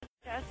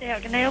How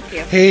can I help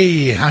you?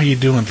 Hey, how you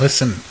doing?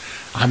 Listen,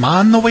 I'm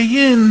on the way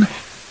in,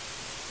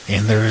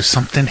 and there's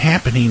something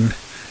happening,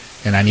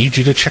 and I need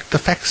you to check the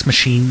fax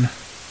machine.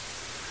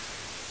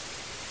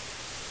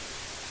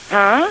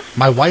 Huh?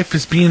 My wife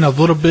is being a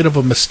little bit of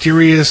a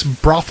mysterious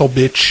brothel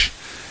bitch,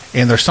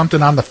 and there's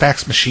something on the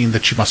fax machine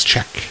that you must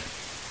check.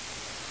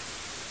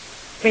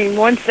 Give me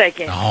 1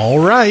 second. All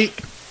right.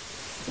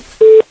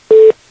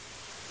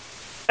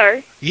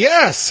 Sir,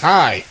 Yes,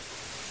 hi.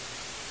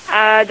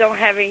 I don't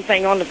have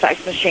anything on the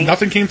fax machine.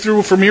 Nothing came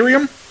through for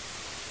Miriam?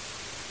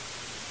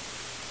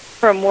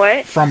 From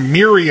what? From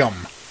Miriam.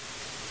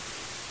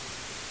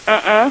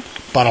 About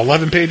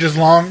 11 pages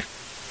long.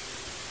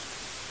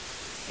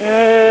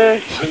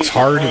 It's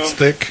hard, it's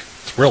thick.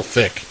 It's real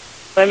thick.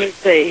 Let me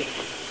see.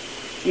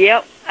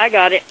 Yep, I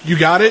got it. You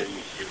got it?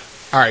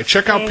 All right,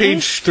 check out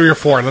page 3 or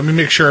 4. Let me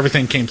make sure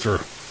everything came through.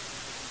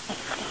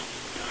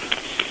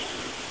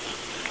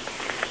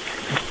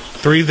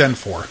 3, then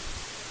 4.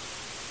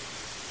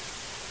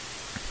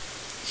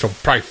 So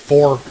probably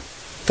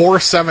 4,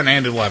 7,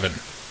 and 11.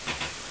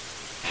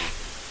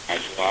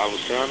 That's why I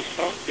was trying to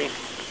stop you.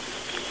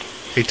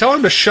 Hey, tell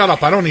him to shut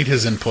up. I don't need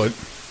his input.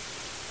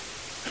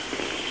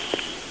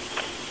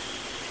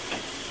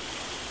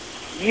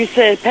 You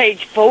said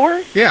page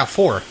 4? Yeah,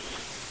 4.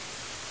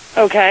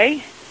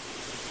 Okay.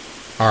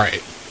 All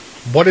right.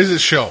 What does it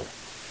show?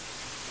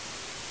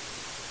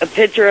 A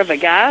picture of a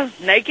guy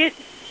naked?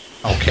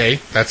 Okay,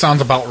 that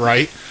sounds about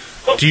right.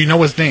 Do you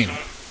know his name?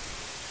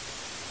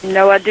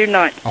 No, I do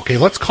not. Okay,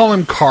 let's call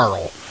him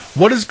Carl.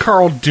 What is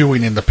Carl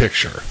doing in the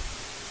picture?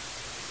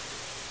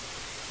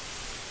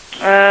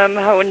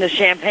 Holding the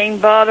champagne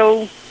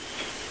bottle,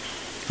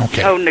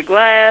 Okay. holding the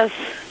glass,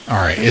 All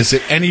right. Is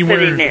it anywhere?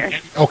 sitting there.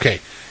 Okay.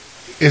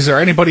 Is there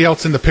anybody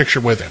else in the picture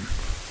with him?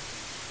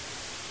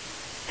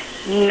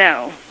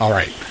 No. All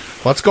right.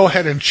 Let's go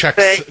ahead and check.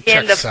 But check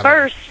in the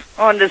 7.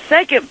 on the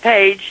second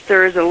page,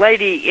 there's a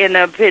lady in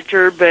a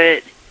picture,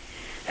 but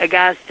a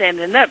guy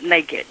standing up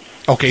naked.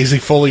 Okay. Is he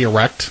fully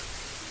erect?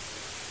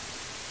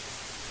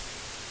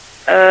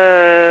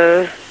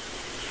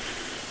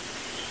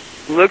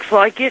 Looks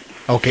like it.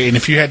 Okay. And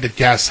if you had to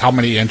guess, how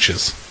many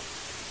inches?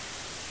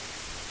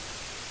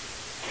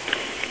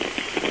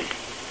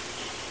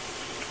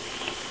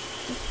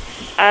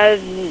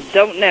 I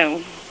don't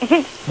know.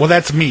 Well,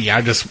 that's me.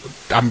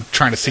 I'm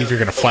trying to see if you're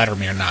going to flatter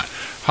me or not.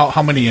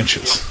 How many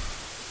inches?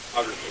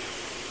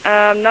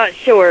 I'm not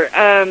sure.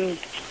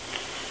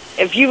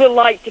 If you would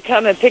like to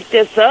come and pick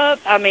this up,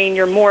 I mean,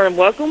 you're more than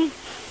welcome.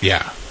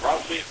 Yeah.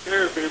 Probably a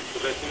fair bit,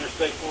 but that's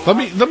Interstate 4.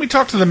 Let me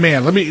talk to the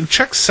man. Let me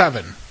check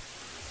 7.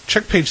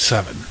 Check page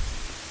 7.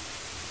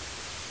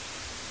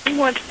 He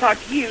wants to talk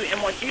to you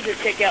and wants you to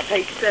check out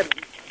page 7.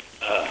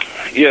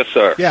 Yes,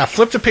 sir. Yeah,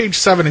 flip to page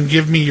 7 and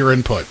give me your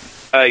input.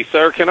 Hey,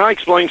 sir, can I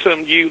explain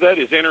something to you? That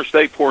is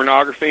interstate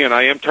pornography, and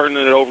I am turning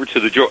it over to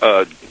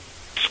the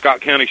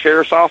Scott County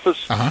Sheriff's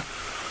Office. Uh-huh.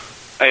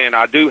 And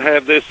I do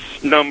have this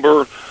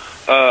number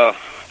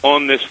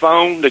on this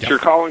phone that you're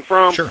calling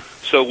from. Sure.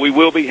 So we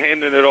will be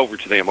handing it over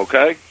to them,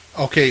 okay?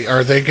 Okay,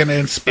 are they going to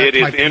inspect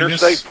It my is penis?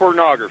 interstate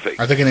pornography.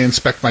 Are they going to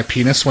inspect my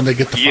penis when they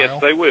get the file?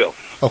 Yes, they will.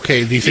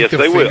 Okay, do you think Yes, they'll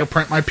they will.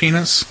 fingerprint my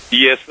penis?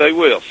 Yes, they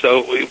will.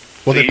 So,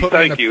 Will they put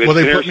me in a it's will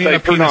they put me in a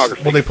interstate penis?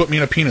 pornography. Will they put me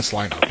in a penis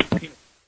lineup?